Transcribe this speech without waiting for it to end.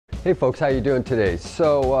Hey folks, how you doing today?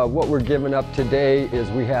 So what we're giving up today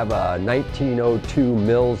is we have a 1902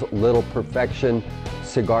 Mills Little Perfection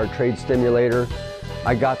cigar trade stimulator.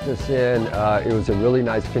 I got this in, it was in really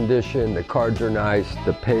nice condition. The cards are nice,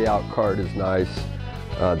 the payout card is nice,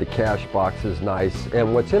 the cash box is nice.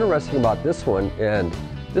 And what's interesting about this one, and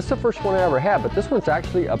this is the first one I ever had, but this one's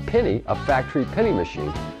actually a penny, a factory penny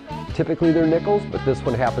machine. Typically they're nickels, but this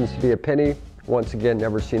one happens to be a penny. Once again,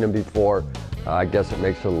 never seen them before. I guess it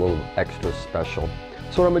makes it a little extra special.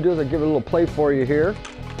 So what I'm gonna do is I'll give it a little play for you here.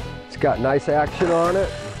 It's got nice action on it,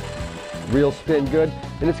 real spin good.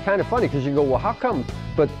 And it's kind of funny because you go, well, how come?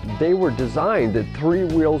 But they were designed that 3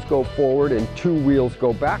 wheels go forward and 2 wheels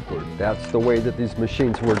go backward. That's the way that these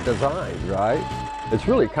machines were designed, right? It's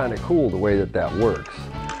really kind of cool the way that that works.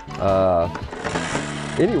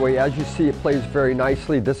 Anyway, as you see, it plays very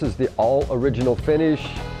nicely. This is the all original finish.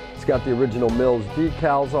 It's got the original Mills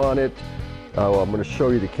decals on it. I'm going to show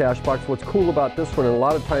you the cash box. What's cool about this one, and a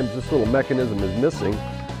lot of times this little mechanism is missing,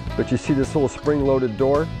 but you see this little spring-loaded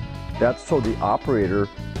door? That's so the operator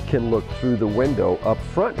can look through the window up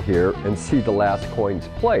front here and see the last coins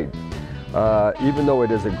played. Even though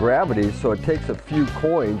it is a gravity, so it takes a few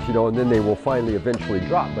coins, you know, and then they will finally eventually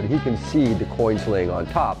drop, but he can see the coins laying on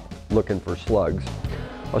top looking for slugs.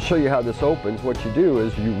 I'll show you how this opens. What you do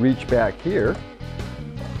is you reach back here,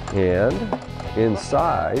 and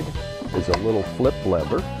inside is a little flip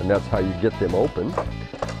lever, and that's how you get them open.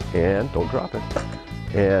 And don't drop it.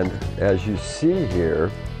 And as you see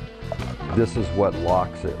here, this is what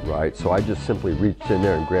locks it, right? So I just simply reached in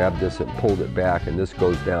there and grabbed this and pulled it back, and this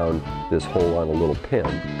goes down this hole on a little pin.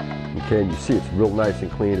 Okay, and you see it's real nice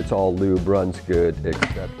and clean. It's all lube, runs good,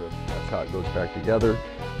 etc. That's how it goes back together.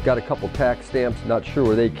 Got a couple tax stamps, not sure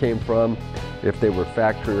where they came from, if they were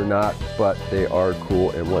factory or not, but they are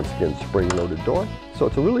cool, and once again, spring-loaded door. So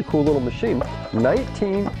it's a really cool little machine.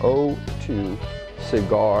 1902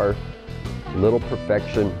 Cigar Little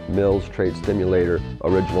Perfection Mills Trade Stimulator,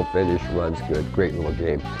 original finish, runs good, great little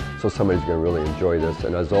game. So somebody's gonna really enjoy this.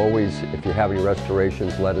 And as always, if you have any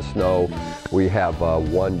restorations, let us know. We have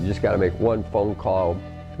you just gotta make one phone call.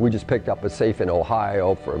 We just picked up a safe in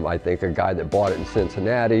Ohio from, I think, a guy that bought it in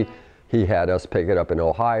Cincinnati. He had us pick it up in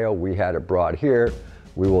Ohio. We had it brought here.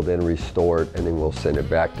 We will then restore it, and then we'll send it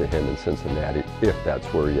back to him in Cincinnati if that's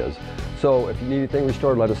where he is. So if you need anything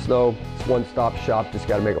restored, let us know. It's one-stop shop. Just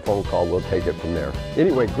got to make a phone call. We'll take it from there.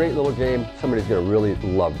 Anyway, great little game. Somebody's going to really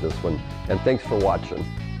love this one. And thanks for watching.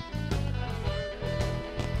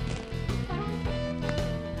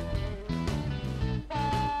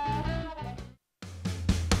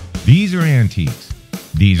 These are antiques.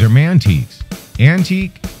 These are Mantiques.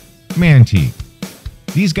 Antique, Mantique.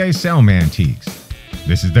 These guys sell Mantiques.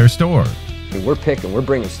 This is their store. We're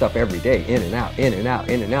bringing stuff every day, in and out, in and out,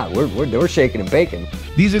 in and out. We're shaking and baking.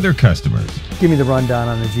 These are their customers. Give me the rundown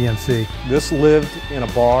on the GMC. This lived in a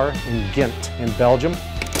bar in Ghent in Belgium.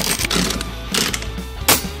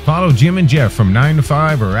 Follow Jim and Jeff from 9 to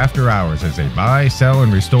 5 or after hours as they buy, sell,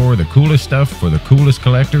 and restore the coolest stuff for the coolest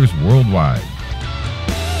collectors worldwide.